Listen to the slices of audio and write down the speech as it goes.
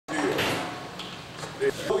We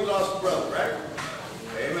lost a brother, right?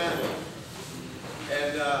 Amen.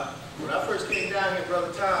 And when I first came down here,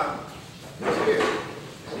 Brother Tom was here.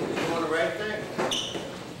 He was doing the right thing.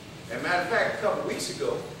 As a matter of fact, a couple of weeks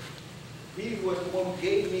ago, he was the one who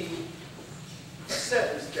gave me a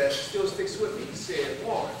sentence that still sticks with me. He said,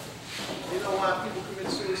 Warren, you know why people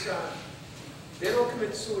commit suicide? They don't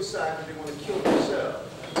commit suicide because they want to kill themselves.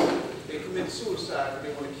 They commit suicide because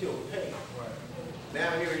they want to kill the pain.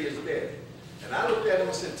 Now here he is dead. And I looked at him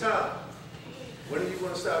and said, Tom, when are you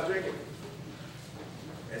going to stop drinking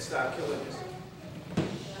and stop killing yourself?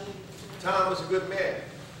 Tom was a good man.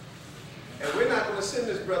 And we're not going to send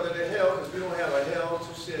this brother to hell because we don't have a hell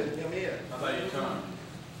to send him in. How about you, Tom?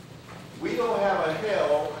 We don't have a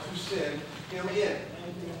hell to send him in.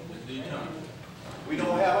 S.D.T. We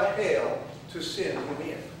don't have a hell to send him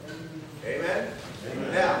in. Amen?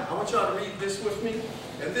 Amen? Now, I want y'all to read this with me.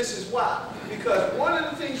 And this is why. Because one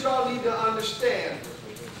of the things y'all need to understand,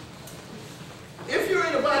 if you're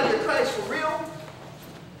in the body of Christ for real,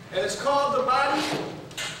 and it's called the body,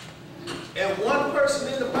 and one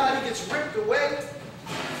person in the body gets ripped away,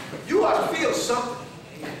 you ought to feel something.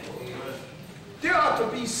 There ought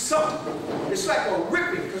to be something. It's like a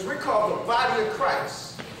ripping, because we're called the body of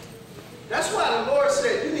Christ. That's why the Lord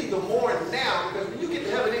said you need to mourn now, because when you get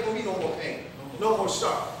to heaven, there ain't going to be no more pain, no more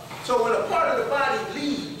sorrow. So when a part of the body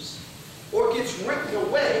leaves or gets ripped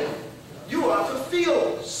away, you ought to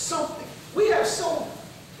feel something. We have so,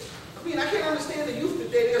 I can't understand the youth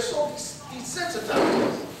today. They're so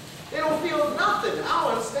desensitized. They don't feel nothing. I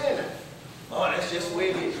don't understand that. Oh, that's just the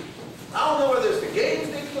way it is. I don't know whether it's the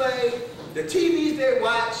games they play, the TVs they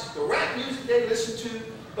watch, the rap music they listen to,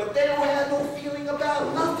 but they don't have no feeling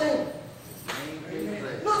about nothing.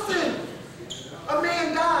 Nothing. A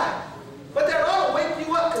man died. But that ought to wake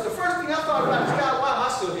you up, because the first thing I thought about is, God, why am I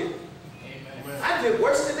still here? Amen. I did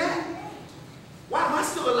worse than that. Why am I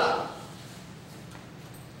still alive?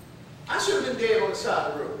 I should have been dead on the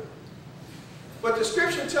side of the road. But the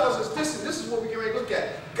scripture tells us this, and this is what we can really look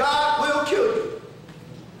at. God will kill you.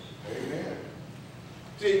 Amen.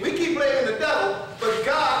 See, we keep blaming the devil, but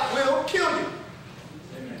God will kill you.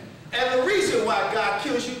 Amen. And the reason why God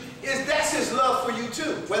kills you is that's his love for you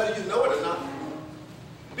too, whether you know it or not.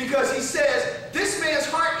 Because he says, this man's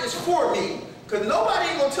heart is for me, because nobody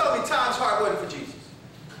ain't going to tell me Tom's heart wasn't for Jesus.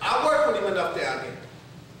 I worked with him enough down here.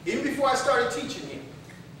 Even before I started teaching him.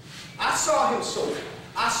 I saw him so.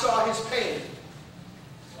 I saw his pain.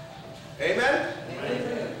 Amen?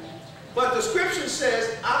 Amen? But the scripture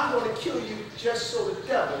says, I'm going to kill you just so the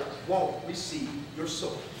devil won't receive your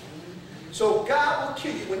soul. So God will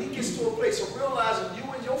kill you when he gets to a place of realizing you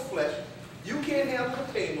and your flesh, you can't handle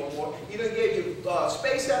the pain no more. He done gave you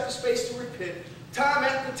space after space to repent, time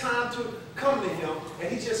after time to come to him.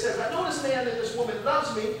 And he just says, I know this man and this woman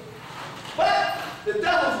loves me, but the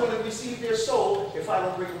devil's going to receive their soul if I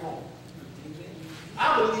don't bring them home.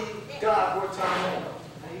 I believe God brought time home.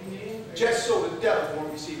 Just so the devil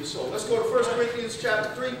won't receive his soul. Let's go to 1 Corinthians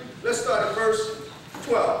chapter 3. Let's start at verse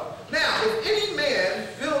 12. Now, if any man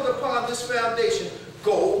build upon this foundation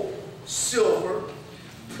gold, silver,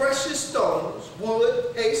 precious stones,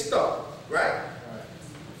 wood, hay, stone, right?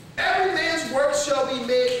 Every man's work shall be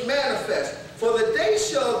made manifest, for the day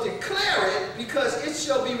shall declare it, because it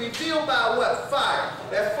shall be revealed by what? Fire.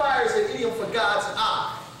 That fire is an idiom for God's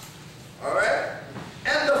eye. All right?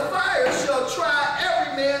 And the fire shall try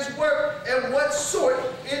every man's work and what sort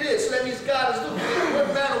it is. So that means God is looking at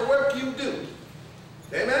what kind of work you do.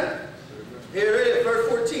 Amen? Here it is, verse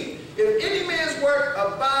 14. If any man's work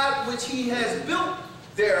abide which he has built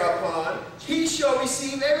thereupon, he shall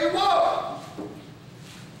receive a reward.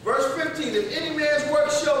 Verse 15, if any man's work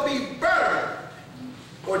shall be burned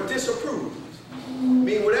or disapproved,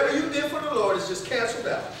 meaning whatever you did for the Lord is just canceled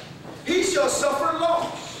out, he shall suffer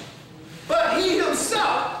loss. But he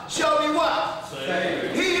himself shall be what?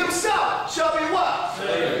 Saved. He himself shall be what?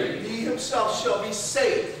 Saved. He himself shall be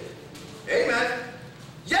saved. Amen.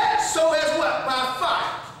 Yet so as what? By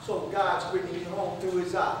fire. So God's bringing you home through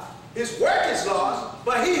his eye. His work is lost,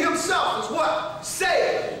 but he himself is what?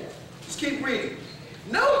 Saved. Just keep reading.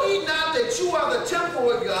 Know ye not that you are the temple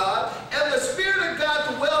of God, and the Spirit of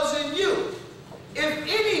God dwells in you? If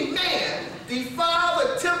any man defile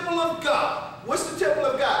the temple of God, what's the temple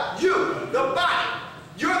of God? You, the body.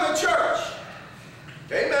 You're the church.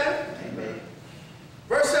 Amen. Amen.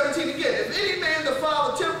 Verse 17 again. If any man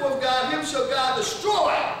defile the temple of God, him shall God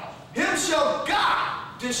destroy. Him shall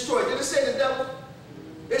God destroy. Did it say the devil?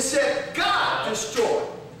 It said God destroy.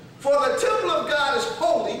 For the temple of God is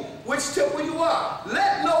holy, which temple you are.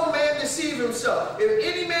 Let no man deceive himself. If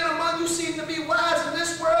any man among you seem to be wise in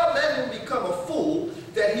this world, let him become a fool,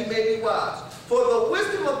 that he may be wise. For the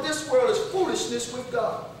wisdom of this world is foolishness with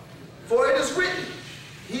God. For it is written,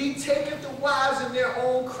 he taketh the wise in their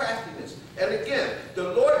own craftiness. And again,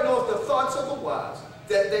 the Lord knoweth the thoughts of the wise,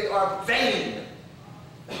 that they are vain.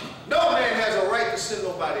 No man has a right to send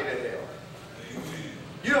nobody to hell.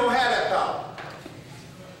 You don't have that power.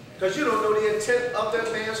 Because you don't know the intent of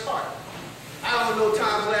that man's heart. I don't know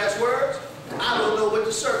time's last words. I don't know what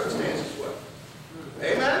the circumstances were.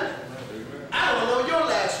 Amen? I don't know your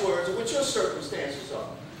last words or what your circumstances are.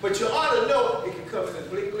 But you ought to know it can come in the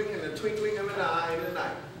twinkling and the twinkling of an eye in the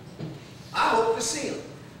night. I hope to see him.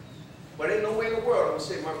 But ain't no way in the world I'm going to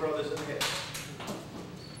say my brother's in hell.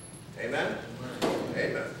 Amen?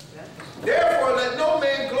 Amen. Therefore, let no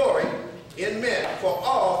man glory in men, for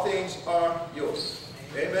all things are yours.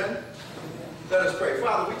 Amen? Let us pray.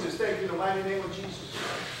 Father, we just thank you in the mighty name of Jesus.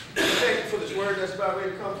 We thank you for this word that's about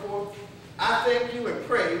ready to come forth. I thank you and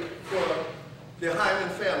pray for the Hyman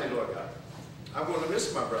family, Lord God. I'm going to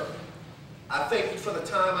miss my brother. I thank you for the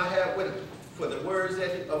time I had with him, for the words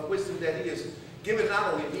of wisdom that he has given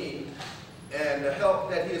not only me, and the help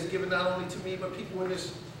that he has given not only to me, but people in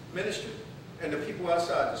this ministry and the people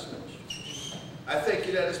outside this ministry. I thank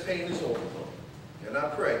you that his pain is over, Lord. And I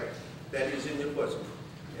pray that he is in your bosom.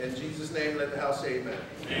 In Jesus' name, let the house say amen.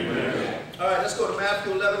 Amen. All right, let's go to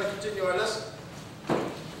Matthew 11 and continue our lesson.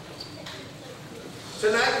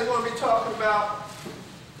 Tonight we're going to be talking about,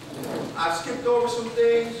 I've skipped over some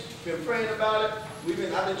things, been praying about it.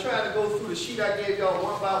 I've been trying to go through the sheet I gave y'all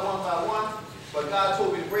one by one, but God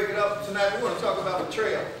told me to break it up. Tonight we're going to talk about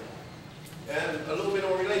betrayal and a little bit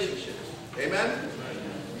on relationships. Amen?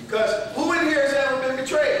 Because who in here has ever been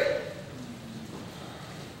betrayed?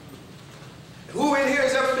 Who in here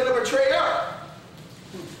has ever been a betrayer?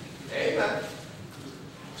 Amen.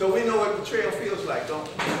 So we know what betrayal feels like, don't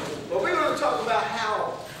we? But we're going to talk about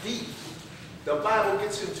how deep the Bible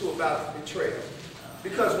gets into about betrayal.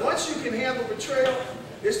 Because once you can handle betrayal,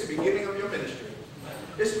 it's the beginning of your ministry.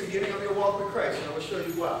 It's the beginning of your walk with Christ, and I'm going to show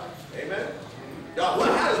you why. Amen? Now,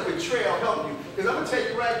 how does betrayal help you? Because I'm going to tell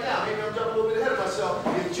you right now, maybe I'm jumping a little bit ahead of myself.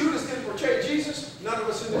 If Judas didn't betray Jesus, none of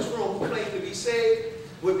us in this room who claim to be saved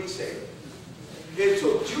would be saved. It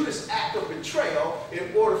took Judas' act of betrayal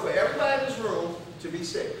in order for everybody in this room to be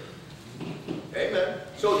saved. Amen.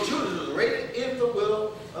 So Judas was rated in the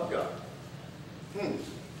will of God.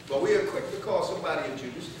 But we are quick to call somebody a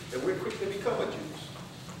Judas, and we're quick to become a Judas.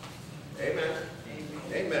 Amen.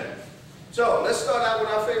 Amen. So let's start out with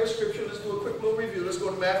our favorite scripture. Let's do a quick little review. Let's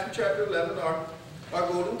go to Matthew chapter 11, our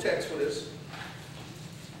golden text for this.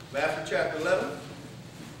 Matthew chapter 11.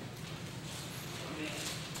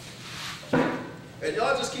 And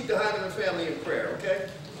y'all just keep the Hyman family in prayer, okay?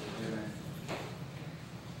 Amen.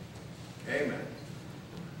 Amen.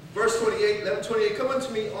 Verse 28, 11:28, come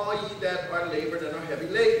unto me, all ye that are labored and are heavy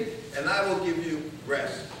laden, and I will give you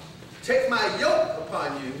rest. Take my yoke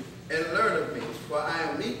upon you, and learn of me, for I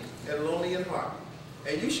am meek and lowly in heart,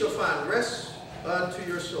 and you shall find rest unto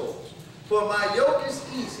your souls. For my yoke is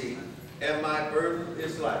easy, and my burden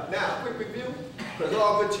is light. Now, quick review, because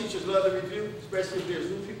all good teachers love to review, especially if there's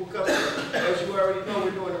new people coming. As you already know,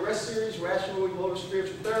 we're doing the R.E.S.T series, Rational, Emotive,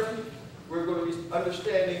 Spiritual Therapy. We're going to be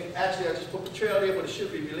understanding, actually I just put betrayal there, but it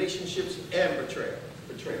should be relationships and betrayal.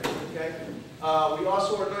 Okay? We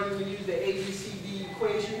also are learning to use the ABCD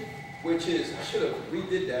equation, which is, I should have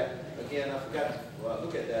redid that. Again, I forgot to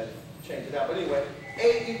look at that, change it out. But anyway,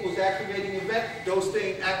 A equals activating event. Those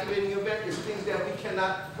things, activating event is things that we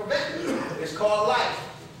cannot prevent. It's called life.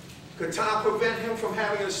 Could Tom prevent him from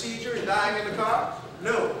having a seizure and dying in the car?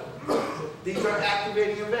 No. These are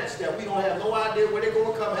activating events that we don't have no idea where they're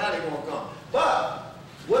going to come, how they're going to come. But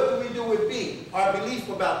what do we do with B? Our belief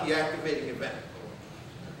about the activating event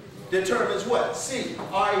determines what? C,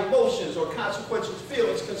 our emotions or consequential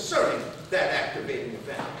feelings concerning that activating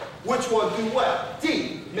event. Which will do what?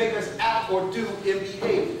 D, make us act or do in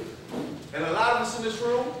behavior. And a lot of us in this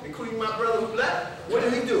room, including my brother who left, what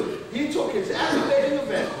did he do? He took his activating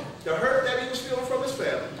event, the hurt that he was feeling from his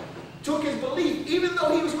family, took his belief, even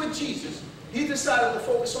though he was with Jesus, he decided to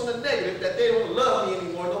focus on the negative, that they don't love me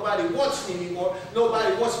anymore, nobody wants me anymore,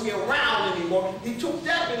 nobody wants me around anymore. He took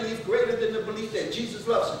that belief greater than the belief that Jesus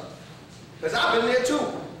loves him. Because I've been there too.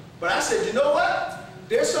 But I said, you know what?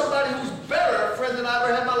 There's somebody who's better friend than I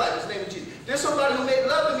ever had in my life. His name is Jesus. There's somebody who made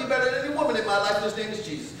love to me better than any woman in my life, and his name is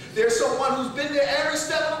Jesus. There's someone who's been there every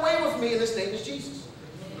step of the way with me, and his name is Jesus.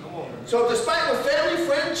 So despite what family,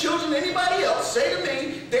 friends, children, anybody else say to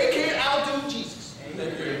me, they can't outdo Jesus.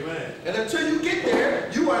 Amen. And until you get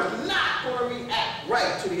there, you are not going to react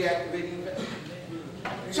right to the activating event.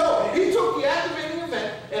 So he took the activating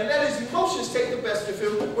event and let his emotions take the best of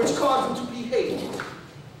him, which caused him to behave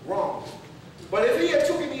wrong.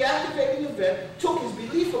 event took his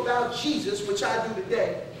belief about Jesus, which I do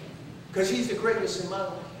today, because he's the greatest in my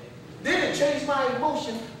life. Then it changed my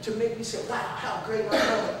emotion to make me say, wow, how great I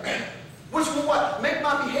am. Which will what? Make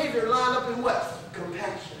my behavior line up in what?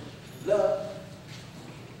 Compassion, love.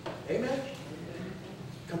 Amen?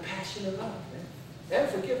 Compassion and love, man. And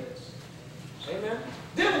forgiveness. Amen?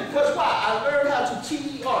 Then, because why? I learned how to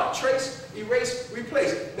T.E.R, trace, erase,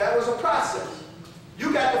 replace. That was a process.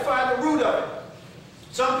 You got to find the root of it.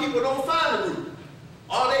 Some people don't find the root.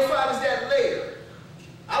 All they find is that layer.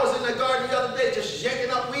 I was in the garden the other day just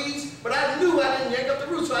yanking up weeds, but I knew I didn't yank up the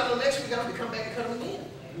roots, so I know next week I have to come back and cut them again.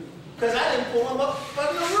 Because I didn't pull them up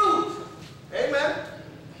from the root. Amen?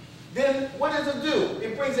 Then what does it do?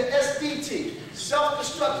 It brings an S.D.T,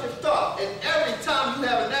 self-destructive thought. And every time you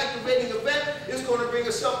have an activating event, it's going to bring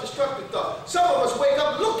a self-destructive thought. Some of us wake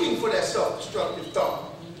up looking for that self-destructive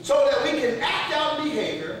thought so that we can act out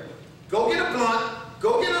behavior, go get a blunt,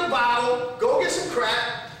 go get a bottle, go get some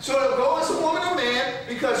crack, so they'll go with some woman or man,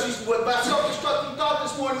 because what my self-destructive thought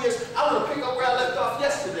this morning is, I want to pick up where I left off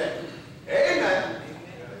yesterday. Amen.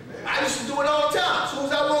 I used to do it all the time. As soon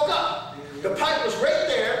as I woke up, the pipe was right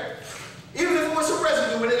there. Even if it was some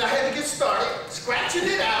residue in it, I had to get started, scratching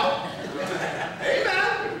it out.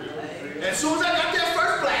 Amen. And as soon as I got that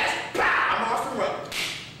first blast, pow, I'm off and running.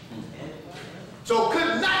 So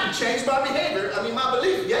could not change my behavior, my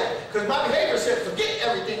belief yet, because my behavior said, forget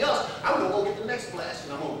everything else. I'm going to go get the next blast,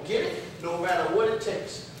 and I'm going to get it no matter what it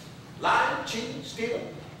takes. Lying, cheating, stealing,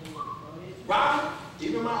 robbing,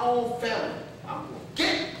 even my own family. I'm going to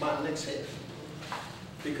get my next hit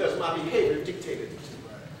because my behavior dictated it to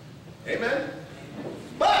me. Amen?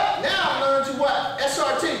 But now I learned to what?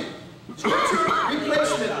 S.R.T. Scripture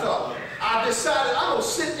replacement thought. I decided I'm going to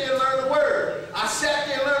sit there and learn the Word. I sat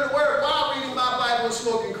there and learned the Word while reading my Bible and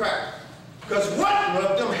smoking crack. Because one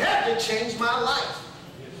of them had to change my life.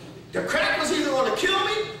 The crack was either going to kill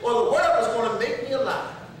me or the Word was going to make me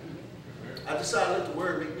alive. I decided to let the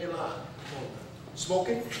Word make me alive.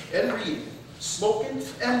 Smoking and reading. Smoking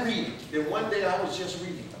and reading. Then one day I was just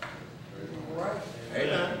reading. All right?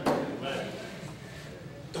 Amen. Amen.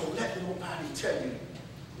 Don't let nobody tell you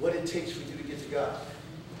what it takes for you to get to God.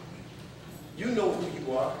 You know who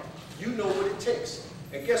you are. You know what it takes.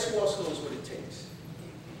 And guess who else knows what it takes?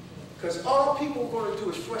 Because all people are going to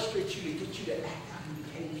do is frustrate you to get you to act out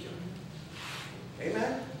your behavior.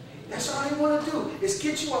 Amen? That's all they want to do, is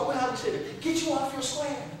get you off, get you off your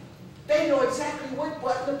square. They know exactly what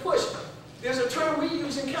button to push. There's a term we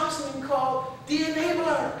use in counseling called the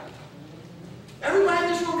enabler. Everybody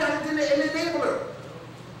in this room got an enabler.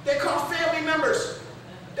 They call family members.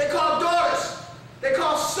 They call daughters. They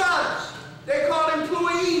call sons. They call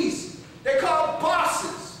employees. They call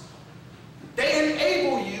bosses. They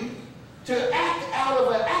enable you to act out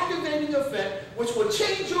of an activating event which will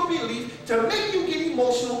change your belief to make you get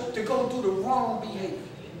emotional to go do the wrong behavior.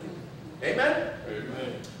 Amen?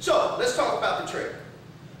 Amen. So, let's talk about betrayal.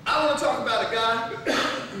 I want to talk about a guy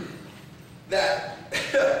that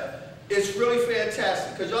is really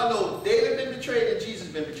fantastic. Because y'all know David been betrayed and Jesus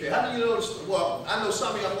been betrayed. How do you know this? Well, I know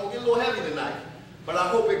some of you, I'm going to get a little heavy tonight. But I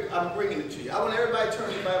hope I'm bringing it to you. I want everybody to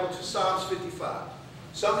turn your Bible to Psalms 55.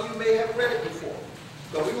 Some of you may have read it before.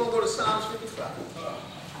 But we're going to go to Psalms 55.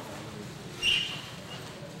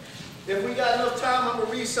 If we got enough time, I'm going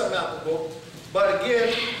to read something out the book. But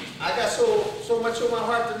again, I got so much on my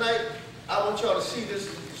heart tonight, I want y'all to see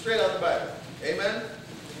this straight out the Bible. Amen?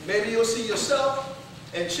 Maybe you'll see yourself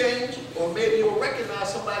and change, or maybe you'll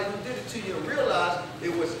recognize somebody who did it to you and realize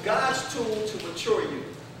it was God's tool to mature you.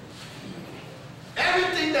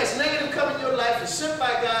 Everything that's negative coming in your life is sent by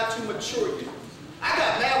God to mature you. I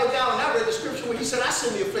got mad with God when I read the scripture when he said, I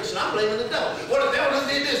send the affliction, I'm blaming the devil. Well, the devil done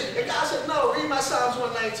did this. And God said, no, read my Psalms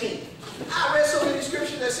 119. I read so many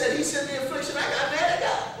scriptures that said he sent the affliction, I got mad at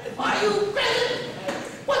God. Are you crazy?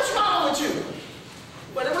 What's wrong with you?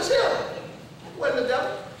 But it was him. It wasn't the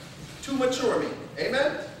devil. To mature me.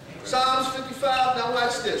 Amen? Psalms 55, now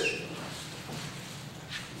watch this.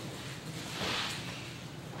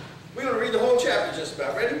 We're going to read the whole chapter just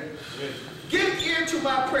about. Ready? Yes. Give ear to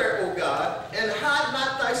my prayer, O God, and hide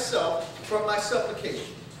not thyself from my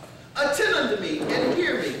supplication. Attend unto me and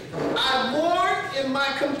hear me. I mourn in my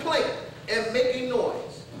complaint and make a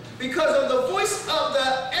noise. Because of the voice of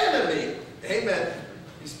the enemy. Amen.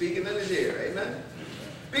 He's speaking in his ear. Amen.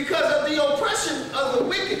 Because of the oppression of the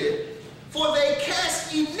wicked, for they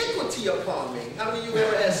cast iniquity upon me. How many of you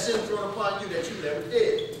ever had sin thrown upon you that you never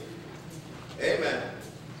did? Amen.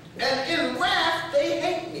 And in wrath they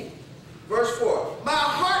hate me. Verse 4. My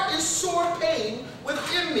heart is sore pain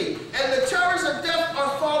within me, and the terrors of death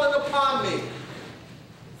are fallen upon me.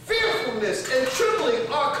 Fearful darkness and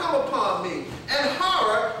trembling are come upon me, and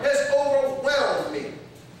horror has overwhelmed me.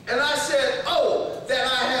 And I said, oh, that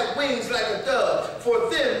I had wings like a dove, for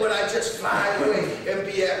then would I just fly away and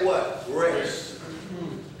be at what? Rest.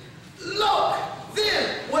 Look,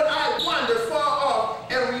 then would I wander far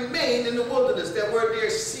off and remain in the wilderness. That word there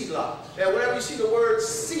is Selah. And whenever you see the word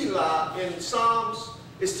Selah in Psalms,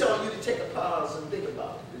 it's telling you to take a pause and think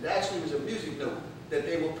about it. It actually was a music note that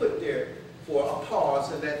they will put there for a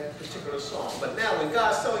pause in that particular song. But now when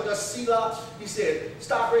God's telling us Selah, he said,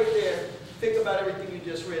 stop right there, think about everything you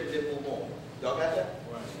just read, and then move on. Y'all got that?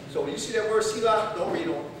 Right. So when you see that word Selah, don't read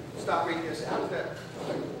on it. Stop right there and say, how was that?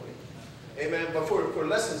 Amen. But for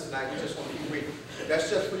lessons tonight, we just want to keep reading. That's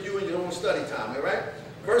just for you and your own study time, all right?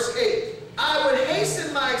 Verse 8, I would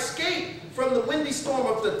hasten my escape from the windy storm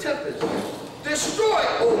of the tempest. Destroy,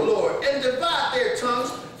 O Lord, and divide their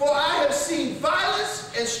tongues, for I have seen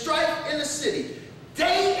violence and strife in the city.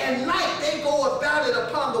 Day and night they go about it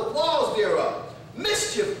upon the walls thereof.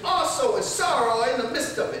 Mischief also and sorrow are in the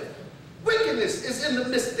midst of it. Wickedness is in the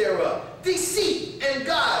midst thereof. Deceit and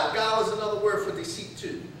guile. Guile is another word for deceit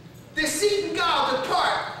too. Deceit and guile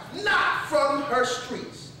depart not from her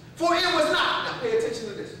streets. For it was not, now pay attention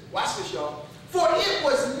to this. Watch this, y'all. For it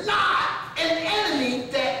was not an enemy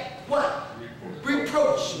that, what?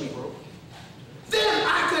 Reproached me. Then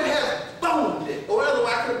I could have boned it, or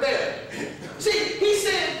otherwise I could have bared it. See, he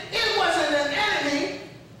said, it wasn't an enemy.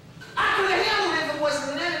 I could have handled it if it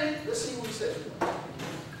wasn't an enemy. Let's see what he said.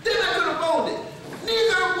 Then I could have boned it.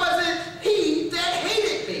 Neither was it he that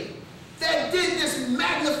hated me, that did this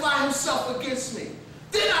magnify himself against me.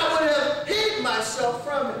 Then I would have hid myself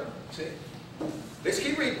from him. See? Let's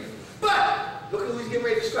keep reading. But, look at who he's getting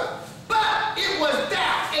ready to describe. But it was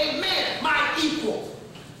thou, a man, my equal,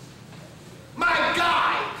 my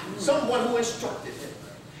guide, someone who instructed him,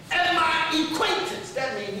 and my acquaintance.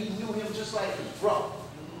 That means he knew him just like his brother.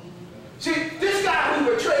 See, this guy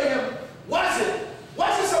who betrayed him wasn't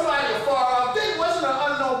somebody afar off. This wasn't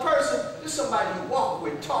an unknown person. This is somebody you walked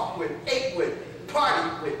with, talked with, ate with,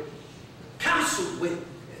 partied with, counseled with,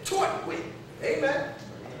 taught with. Amen.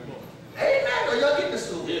 Amen. Are y'all getting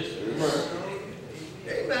this little bit? Yes.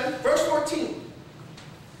 Amen. Verse 14.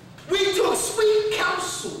 We took sweet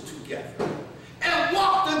counsel together and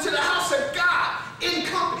walked into the house of God in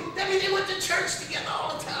company. That means they went to church together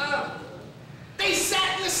all the time. They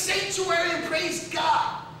sat in the sanctuary and praised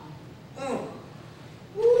God.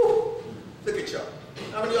 Woo. Look at y'all.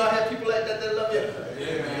 How many of y'all have people like that that love you?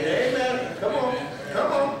 Amen. Amen. Come on.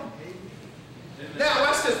 Come on. Now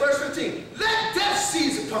watch this, verse 15. Let death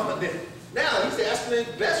seize upon them. Now he's asking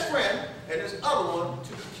his best friend and his other one to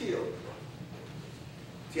be killed.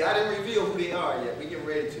 See, I didn't reveal who they are yet. We're getting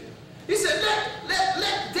ready to. He said,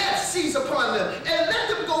 let death seize upon them, and let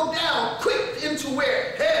them go down quick into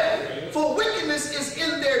where? Hell. For wickedness is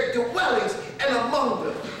in their dwellings and among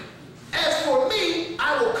them. As for me,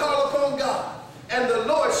 I will call upon God, and the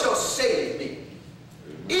Lord shall save me.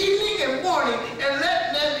 Evening and morning, and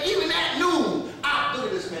let them, even at noon. Look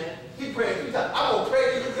at this, man. He praying. I'm going to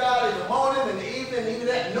pray to you, God, in the morning, in the evening, even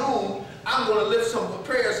at noon. I'm going to lift some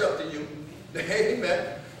prayers up to you.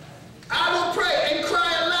 Amen. I will pray and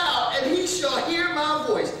cry aloud, and he shall hear my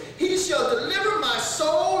voice. He shall deliver my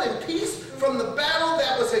soul in peace from the battle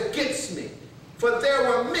that was against me, for there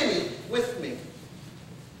were many with me.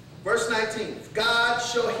 Verse 19, God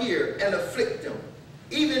shall hear and afflict them,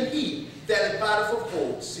 even he that abideth of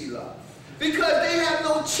old, Selah. Because they have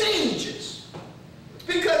no changes.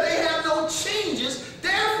 Because they have no changes,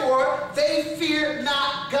 therefore they fear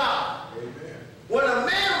not God. Amen. When a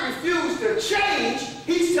man refuses to change,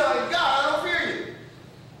 he's telling God, I don't fear you.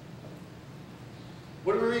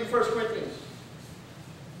 What do we read in 1 Corinthians?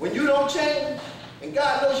 When you don't change, and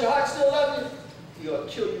God knows your heart still loves you, he'll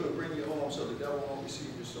kill you and bring you home so the devil won't receive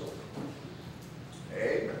your soul.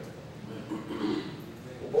 Amen.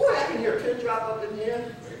 Well, boy, I can hear a pin drop up in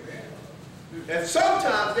here. Amen. And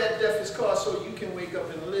sometimes that death is caused so you can wake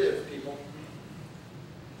up and live, people.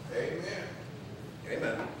 Amen.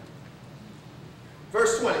 Amen.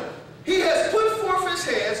 Verse 20. He has put forth his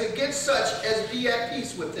hands against such as be at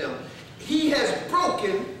peace with them. He has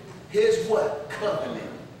broken his what?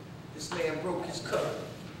 Covenant. This man broke his covenant.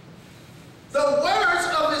 The words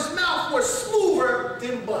of his mouth were smoother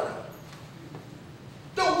than butter.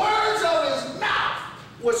 The words of his mouth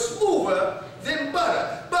were smoother than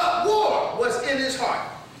butter, but war was in his heart.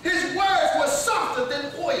 His words were softer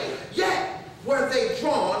than oil, yet were they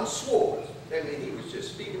drawn swords. That means he was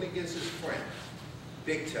just speaking against his friend.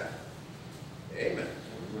 Big time. Amen.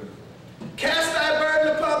 Cast thy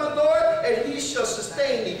burden upon the Lord, and he shall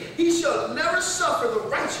sustain thee. He shall never suffer the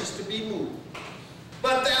righteous to be moved.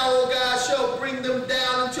 But thou, O God, bring them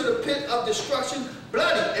down into the pit of destruction.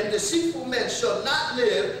 Bloody and deceitful men shall not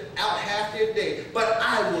live out half their day, but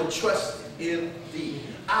I will trust in thee.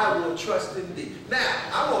 I will trust in thee. Now,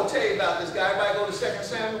 I'm going to tell you about this guy. Everybody go to 2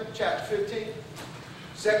 Samuel chapter 15.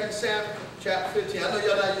 2 Samuel chapter 15. I know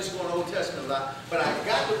y'all not used to going to Old Testament a lot, but I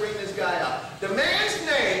got to bring this guy out. The man's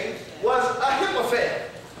name was Ahithophel.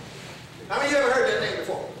 How many of you ever heard that name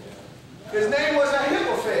before? His name was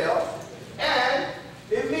Ahithophel, and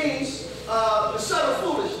it means the son of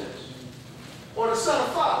foolishness, or the son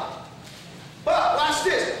of folly. But watch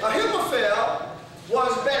this. Ahithophel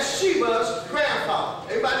was Bathsheba's grandfather.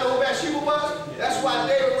 Everybody know who Bathsheba was? That's why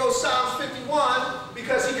David wrote Psalms 51,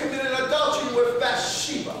 because he committed adultery with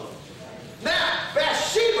Bathsheba. Now,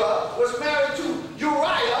 Bathsheba was married to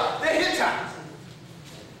Uriah the Hittite.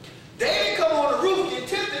 David come on the roof, get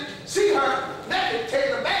tempted, see her naked, take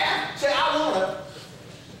a bath, say, I want her.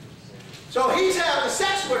 So he's having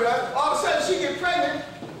sex with her. All of a sudden she gets pregnant.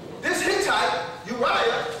 This Hittite,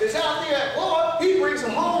 Uriah, is out there at war. He brings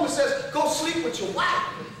him home and says, go sleep with your wife.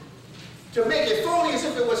 To make it phony as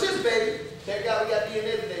if it was his baby. Thank God we got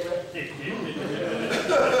DNA today, right?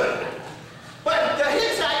 But the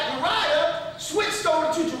Hittite, Uriah, switched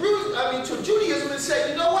over to Judaism and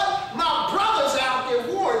said, you know what? My brother's out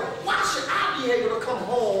there warring. Why should I be able to come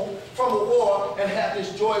home from a war and have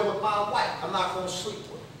this joy with my wife? I'm not going to sleep with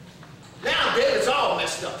her. Now David's all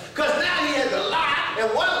messed up. Because now he had to lie,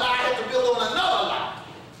 and one lie had to build on another lie.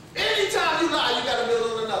 Anytime you lie, you got to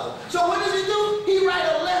build on another. So what does he do? He writes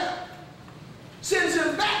a letter. Sends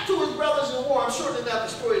him back to his brothers in war. I'm shortening out the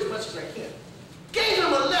story as much as I can. Gave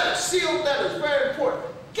him a letter, sealed letters, very important.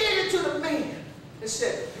 Gave it to the man and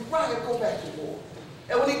said, Uriah, go back to war.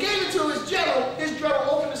 And when he gave it to his general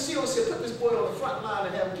opened the seal and said, put this boy on the front line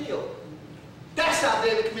and have him killed. That's how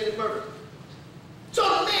David committed murder. So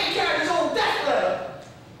the man carried his own death letter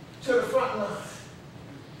to the front line.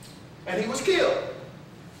 And he was killed.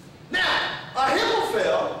 Now,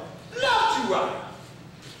 Ahithophel loved Uriah.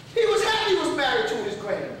 He was happy he was married to his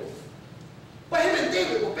granddaughter. But him and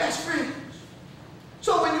David were best friends.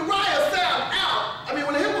 So when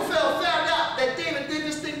when Ahithophel found out that David did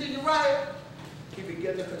this thing to Uriah, he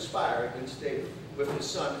began to conspire against David with his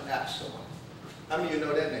son Absalom. How many of you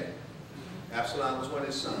know that name? Absalom was one of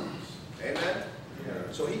his sons. Amen?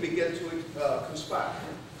 Yeah. So he began to conspire.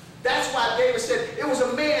 That's why David said, it was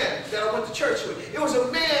a man that I went to church with. It was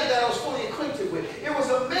a man that I was fully acquainted with. It was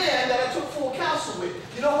a man that I took full counsel with.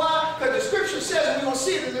 You know why? Because the scripture says, and we're going to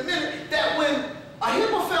see it in a minute, that when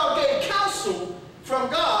Ahithophel gave counsel from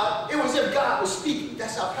God, it was as if God was speaking.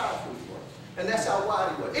 That's how powerful he was. And that's how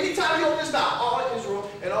wide he was. Anytime he opened his mouth, all of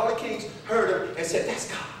Israel and all the kings heard him and said, that's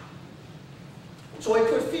God. So he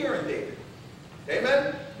put fear in David.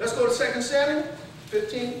 Amen? Let's go to 2 Samuel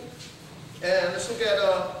 15. And let's look at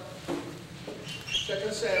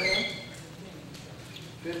 2 Samuel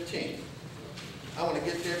 15. I want to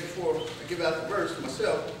get there before I give out the verse to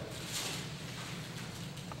myself.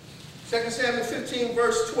 2 Samuel 15,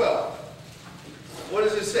 verse 12. What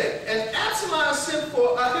does it say? And Absalom sent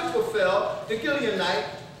for Ahithophel, the Gileonite,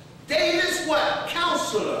 David's what?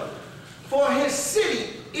 Counselor, for his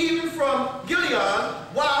city, even from Gilead,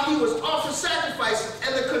 while he was offering sacrifices,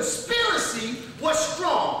 and the conspiracy was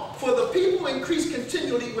strong, for the people increased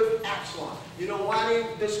continually with Absalom. You know why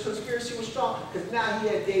this conspiracy was strong? Because now he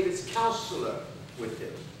had David's counselor with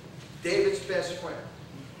him, David's best friend.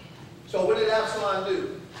 So what did Absalom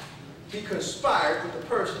do? He conspired with the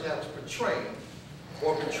person that was betraying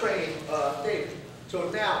David. So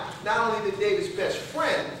now, not only did David's best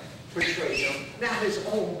friend betray him, now his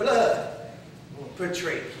own blood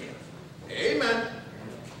betrayed him. Amen.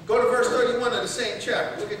 Go to verse 31 of the same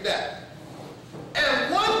chapter. Look at that.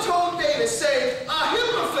 And one told David, saying,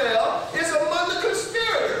 Ahithophel is among the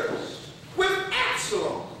conspirators with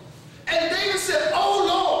Absalom. And David said, oh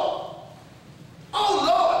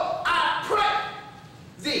Lord, I pray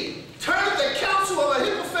thee, turn the counsel of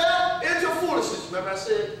Ahithophel into foolishness. Remember I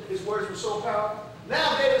said his words were so powerful?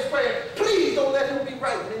 Now David's praying, please don't let him be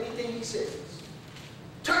right in anything he says.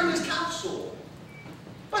 Turn his counsel.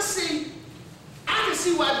 But see, I can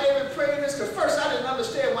see why David prayed this, because first I didn't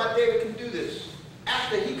understand why David can do this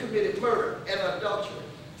after he committed murder and adultery.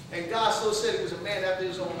 And God so said he was a man after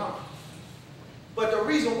his own heart. But the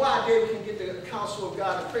reason why David can get the counsel of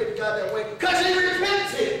God and pray to God that way, because he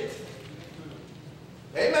repented.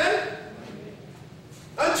 Amen?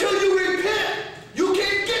 Until you repent, you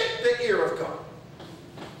can't get the ear of God.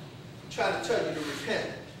 I'm trying to tell you to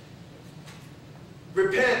repent.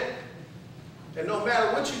 Repent. And no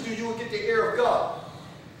matter what you do, you will get the ear of God.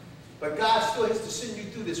 But God still has to send you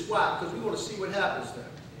through this. Why? Because we want to see what happens then.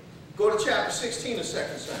 Go to chapter 16 of 2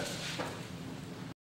 Samuel.